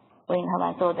wind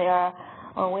turbine. So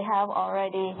we have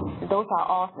already, those are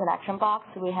all selection box.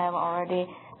 We have already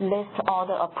list all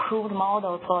the approved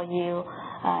models for you.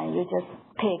 You just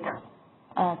pick.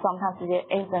 Sometimes there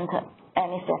isn't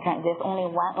any second. There's only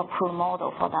one approved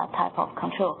model for that type of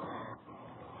control.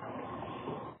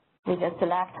 We just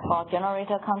select for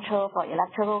generator control, for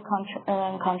electrical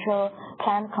control,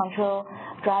 plant control,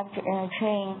 drive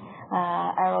train,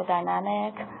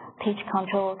 aerodynamic, pitch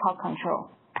control, torque control.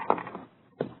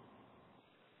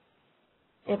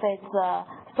 If it's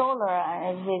solar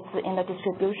and if it's in the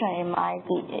distribution, you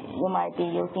might be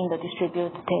using the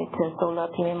distributed solar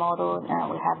PV model, and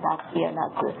we have that here.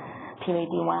 That's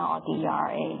PVD1 or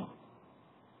DERA.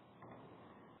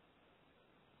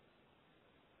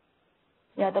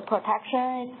 Yeah, the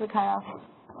protection is kind of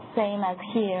same as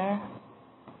here.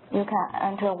 You can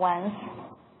enter once.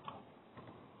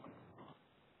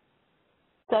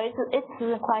 So it's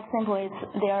quite simple.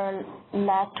 There are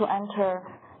less to enter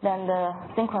than the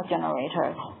synchronous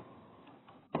generators.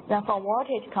 Then for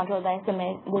voltage control, this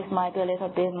might be a little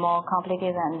bit more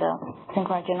complicated than the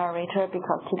synchronous generator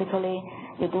because typically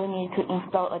you do need to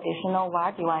install additional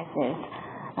wire devices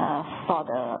for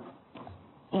the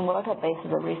inverter-based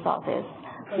resources.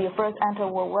 So you first enter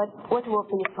what will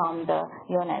be from the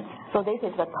unit. So this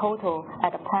is the total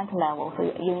at the plant level. So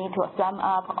you need to sum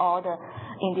up all the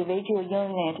individual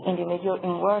unit, individual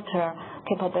inverter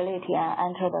capability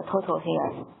and enter the total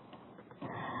here.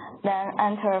 Then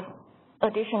enter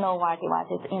additional wire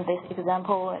devices. In this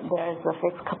example, there is a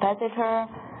fixed capacitor,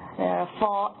 there are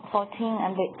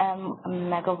 14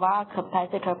 megawatt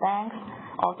capacitor banks.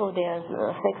 Also, there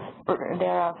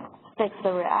are fixed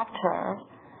reactors,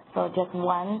 so just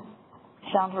one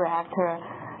shunt reactor,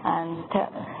 and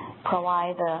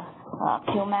provide the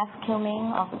Qmax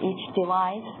Qmin of each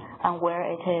device and where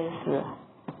it is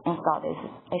installed.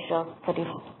 It shows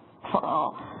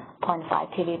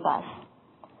 34.5 kV bus.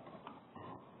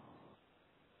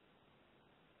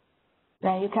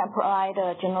 Then you can provide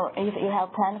if you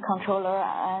have plant controller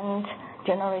and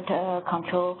generator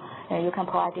control, you can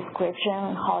provide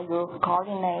description how you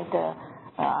coordinate the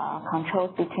controls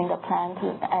between the plant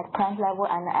at plant level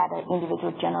and at the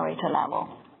individual generator level.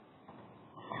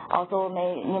 Also, you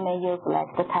may use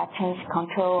like the tap change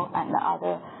control and the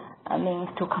other means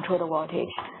to control the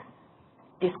voltage.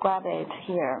 Describe it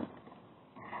here.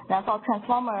 Then for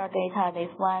transformer data, this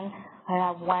one I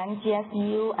have 1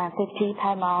 GSU and 50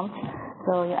 pad mounts.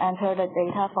 So you enter the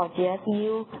data for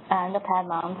GSU and the pad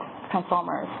mount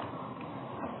transformers.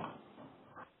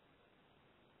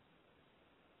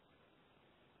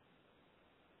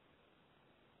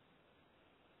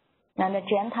 And the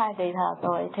GenTie data,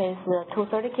 so it is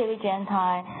 230 kV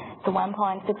GenTie, it's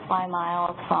 1.65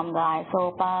 miles from the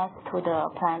ISO bus to the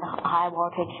plant high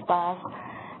voltage bus.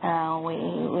 We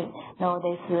know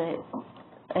this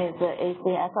is the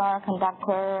ACSR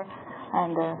conductor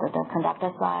and the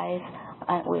conductor size.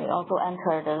 And we also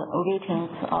enter the readings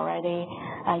already,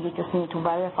 and you just need to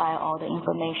verify all the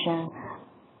information,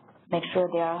 make sure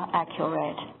they are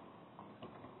accurate.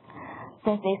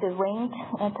 Since this is wind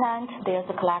plant, there's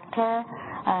a collector,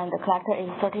 and the collector is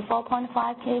 34.5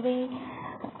 kV.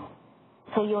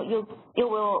 So you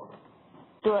will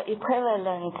do an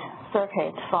equivalent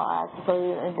circuit for us. So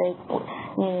in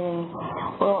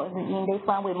this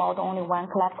one, we model only one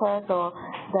collector, so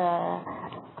the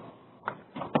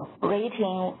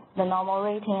rating, the normal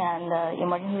rating and the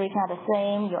emergency rating are the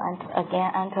same. You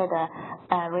again enter the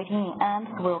rating in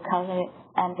amps. We'll calculate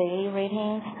MVA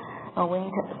ratings,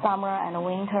 summer and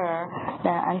winter.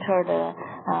 Then enter the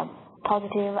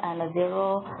positive and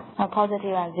zero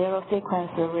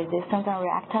sequence resistance and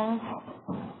reactance.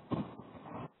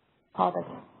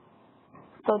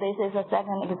 So this is a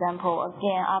second example.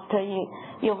 Again, after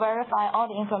you verify all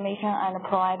the information and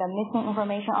provide the missing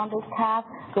information on this tab,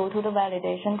 go to the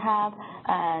validation tab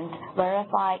and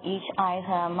verify each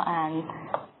item and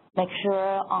make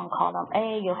sure on column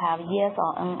A you have yes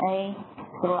or NA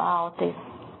throughout this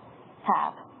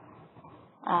tab.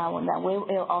 Then we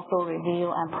will also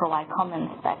review and provide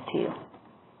comments back to you.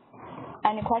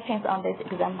 Any questions on this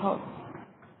example?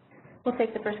 We'll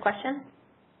take the first question.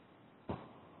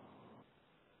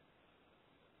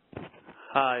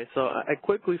 Hi. So I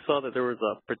quickly saw that there was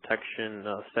a protection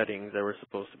settings that were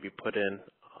supposed to be put in.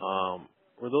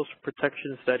 Were those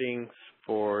protection settings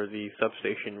for the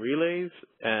substation relays,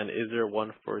 and is there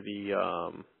one for the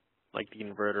like the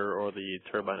inverter or the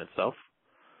turbine itself?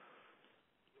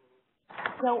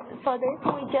 So for this,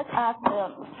 we just add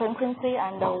the frequency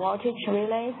and the voltage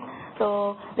relays.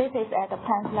 So this is at the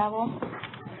plant level.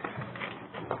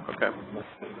 Okay.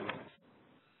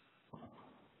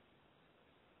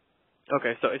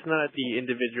 Okay, so it's not at the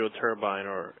individual turbine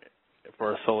or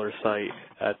for a solar site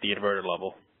at the inverter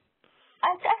level?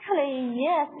 Actually,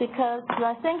 yes, because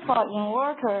I think for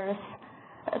inverters,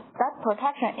 that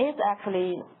protection is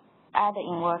actually at the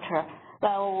inverter.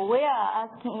 But we are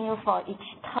asking you for each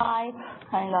type,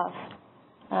 kind of.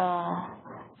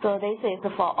 So this is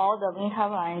for all the wind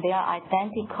turbines, they are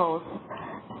identical.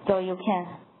 So you can,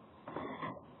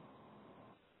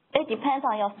 it depends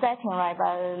on your setting, right?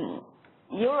 But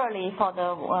usually for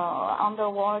the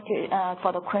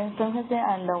for the frequency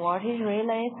and the voltage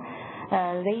relays,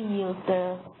 they use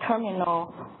the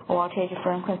terminal voltage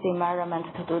frequency measurement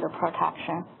to do the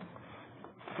protection.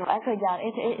 So actually, yeah,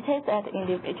 it is at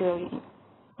individual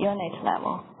unit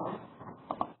level,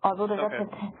 although the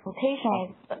representation is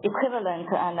equivalent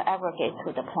and aggregate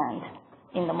to the plant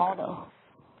in the model.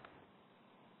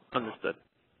 Understood.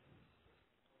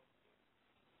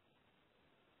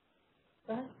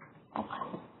 Okay.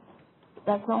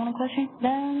 That's the only question.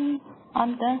 Then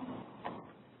I'm done.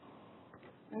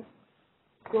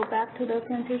 Go back to the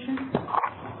presentation.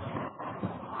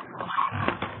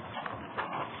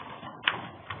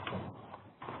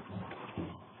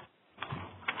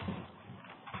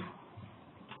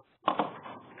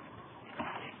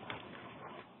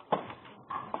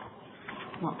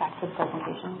 No, back to the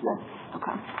presentation. Yes.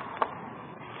 Okay.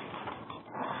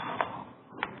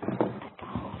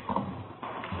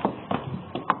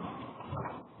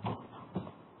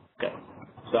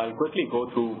 So I'll quickly go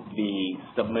through the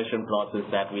submission process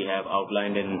that we have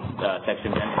outlined in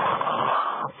section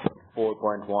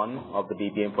 10.4.1 of the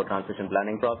BPM for transmission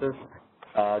planning process.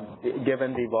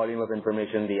 Given the volume of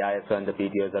information the ISO and the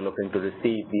PTOs are looking to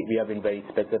receive, we have been very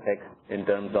specific in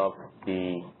terms of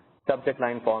the subject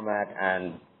line format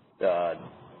and the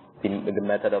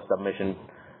method of submission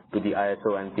to the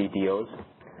ISO and PTOs.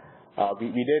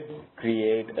 We did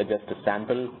create just a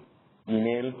sample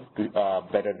email to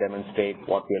better demonstrate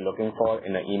what we are looking for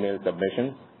in an email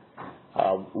submission.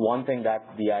 One thing that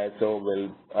the ISO will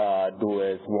do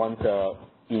is once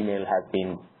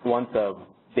a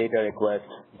data request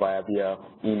via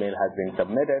email has been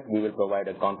submitted, we will provide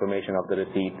a confirmation of the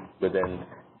receipt within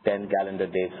 10 calendar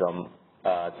days from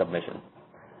submission.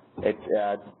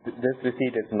 This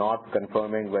receipt is not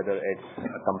confirming whether it's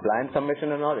a compliant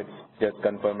submission or not. It's just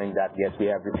confirming that yes, we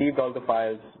have received all the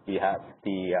files, we have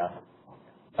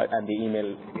and the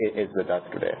email is with us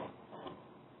today.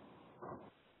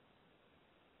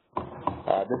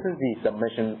 This is the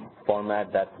submission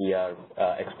format that we are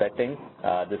expecting.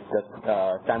 This is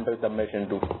a sample submission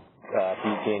to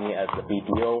PG&E as the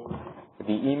PTO.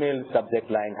 The email subject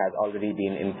line has already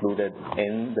been included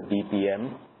in the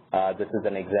BPM. This is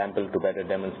an example to better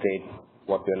demonstrate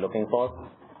what we are looking for.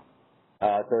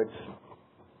 So it's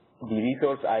the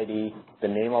resource ID, the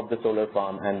name of the solar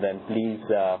farm, and then please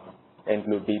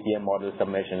include BPM model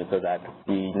submission so that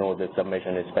we know the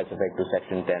submission is specific to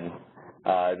Section 10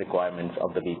 requirements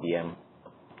of the BPM.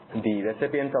 The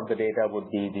recipients of the data would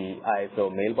be the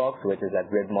ISO mailbox, which is at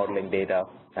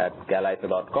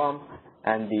gridmodelingdata@galiso.com,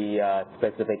 and the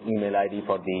specific email ID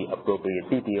for the appropriate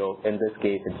PTO. In this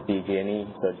case, it's PG&E,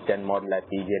 so it's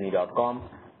genmodel@pgne.com.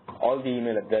 All the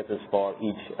email addresses for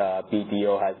each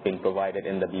PTO has been provided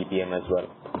in the BPM as well.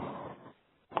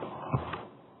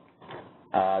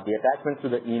 The attachments to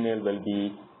the email will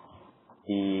be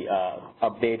the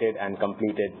updated and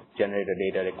completed generator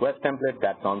data request template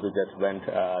that Sonsu just went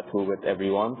through with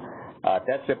everyone.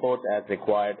 Test reports as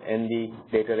required in the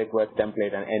data request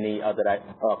template and any other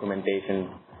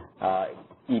documentation,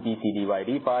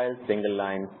 EPCDYD files, single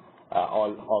line,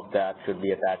 all of that should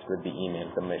be attached with the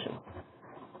email submission.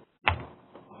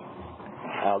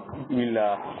 We'll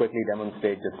quickly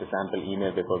demonstrate just a sample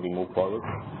email before we move forward.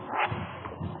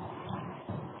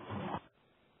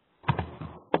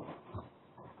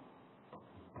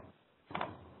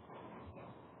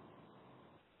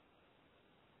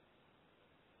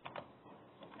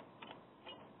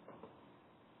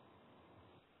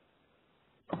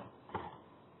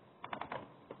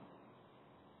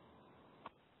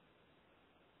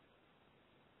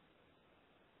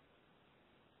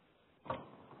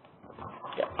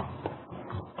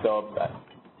 So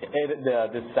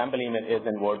this sample email is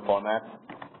in Word format.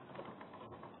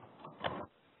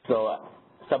 So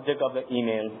subject of the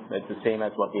email is the same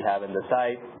as what we have in the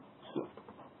site.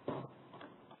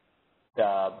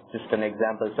 Just an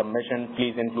example submission,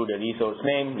 please include a resource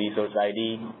name, resource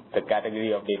ID, the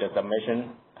category of data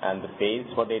submission, and the phase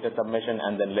for data submission,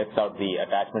 and then lists out the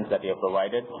attachments that you have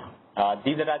provided.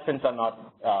 These attachments are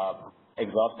not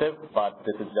exhaustive, but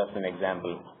this is just an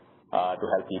example to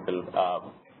help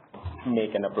people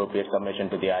make an appropriate submission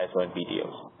to the ISO and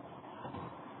PTOs.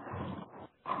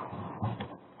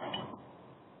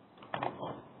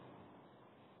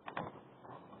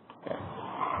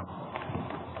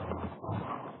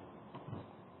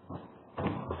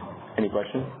 Any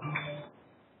questions?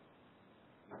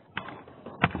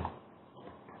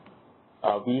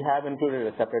 We have included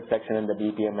a separate section in the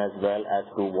BPM as well as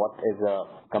to what is a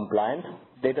compliant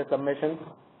data submission.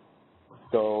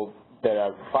 So there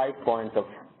are 5 points of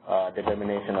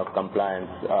determination of compliance.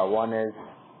 One is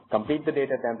complete the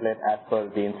data template as per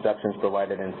the instructions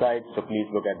provided in site. So please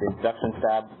look at the instructions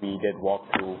tab. We did walk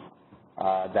through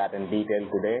that in detail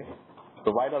today.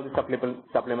 Provide all the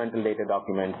supplemental data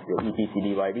documents, your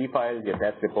EPC-DYD files, your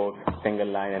test reports, single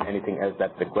line, and anything else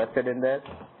that's requested in there.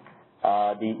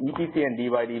 The EPC and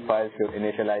DYD files should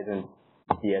initialize in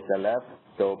PSLF.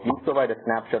 So please provide a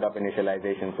snapshot of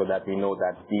initialization so that we know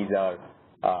that these are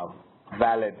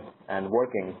valid and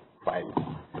working files.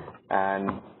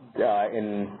 And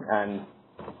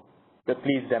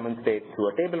please demonstrate through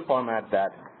a table format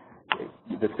that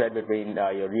the spread between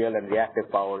your real and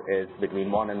reactive power is between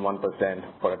 1 and 1%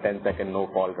 for a 10-second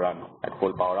no-fault run at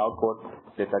full power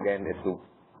output. This again is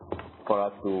for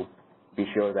us to be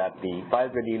sure that the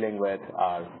files we're dealing with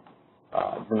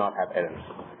do not have errors.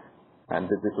 And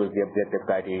this was the objective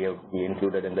criteria we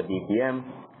included in the BPM.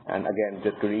 And again,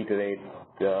 just to reiterate,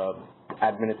 the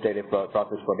administrative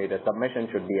process for data submission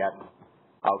should be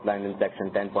outlined in section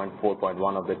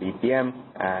 10.4.1 of the BPM,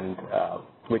 and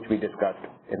which we discussed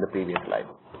in the previous slide.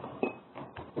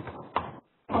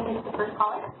 And this is the first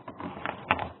caller.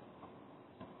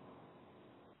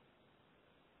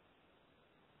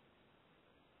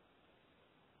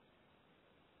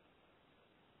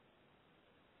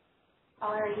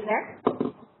 Caller, are you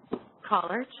there?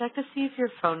 Caller, check to see if your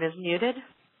phone is muted.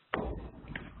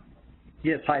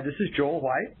 Yes, hi, this is Joel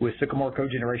White with Sycamore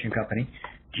Cogeneration Company.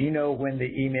 Do you know when the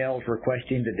emails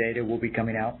requesting the data will be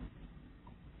coming out?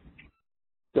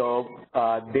 So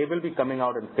they will be coming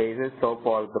out in phases. So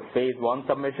for the phase 1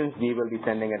 submissions, we will be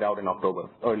sending it out in October,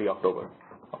 early October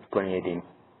of 2018.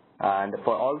 And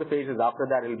for all the phases after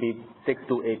that, it will be 6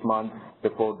 to 8 months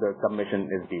before the submission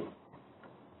is due.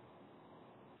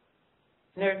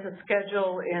 There's a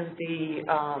schedule in the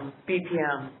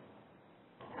BPM.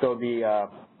 So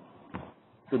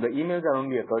the emails are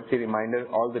only a courtesy reminder.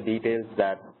 All the details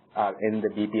that are in the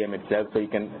BPM itself. So you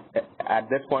can, at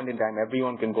this point in time,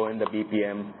 everyone can go in the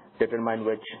BPM, determine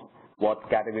what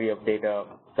category of data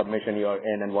submission you are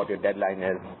in and what your deadline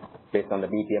is based on the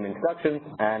BPM instructions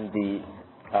and the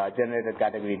generated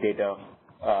category data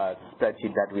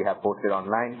spreadsheet that we have posted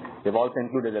online. We've also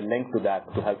included a link to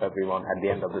that to help everyone at the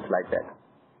end of the slide deck.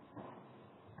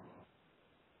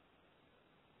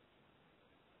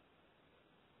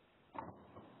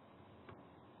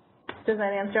 Does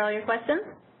that answer all your questions?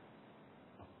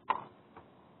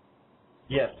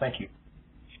 Yes, thank you.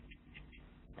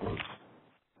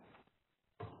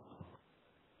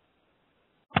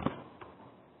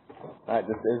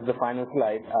 This is the final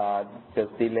slide.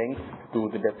 Just the links to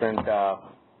the different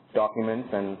documents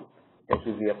and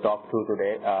issues we have talked through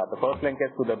today. The first link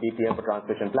is to the BPM for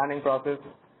transmission planning process.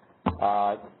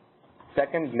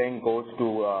 Second link goes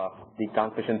to the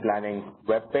transmission planning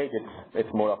webpage.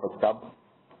 It's more of a sub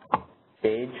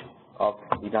page of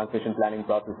the transmission planning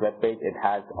process webpage. It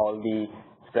has all the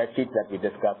spreadsheets that we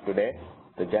discussed today,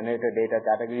 the generator data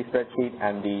category spreadsheet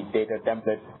and the data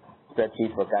template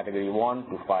spreadsheet for category 1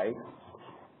 to 5.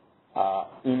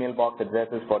 Email box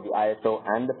addresses for the ISO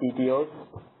and the PTOs.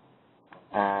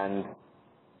 And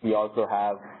we also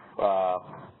have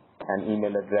an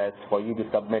email address for you to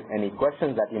submit any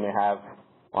questions that you may have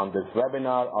on this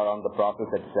webinar or on the process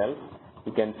itself.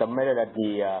 You can submit it at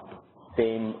the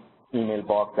same email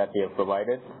box that we have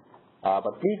provided.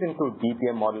 But please include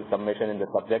BPM model submission in the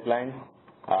subject line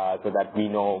so that we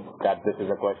know that this is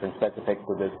a question specific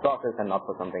to this process and not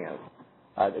for something else.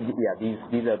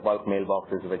 These are bulk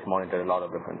mailboxes which monitor a lot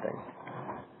of different things.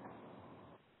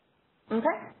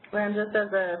 Okay. And just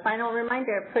as a final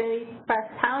reminder, please press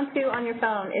 #2 on your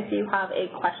phone if you have a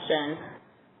question.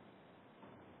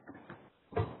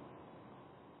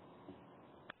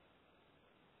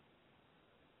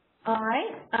 All right.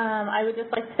 I would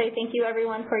just like to say thank you,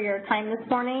 everyone, for your time this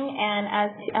morning. And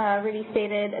as Rudy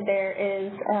stated, there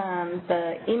is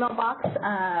the email box to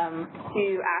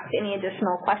ask any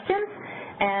additional questions.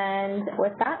 And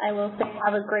with that, I will say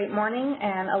have a great morning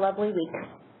and a lovely week.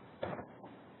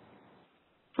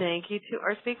 Thank you to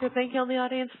our speaker. Thank you, all the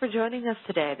audience, for joining us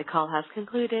today. The call has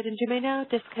concluded, and you may now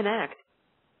disconnect.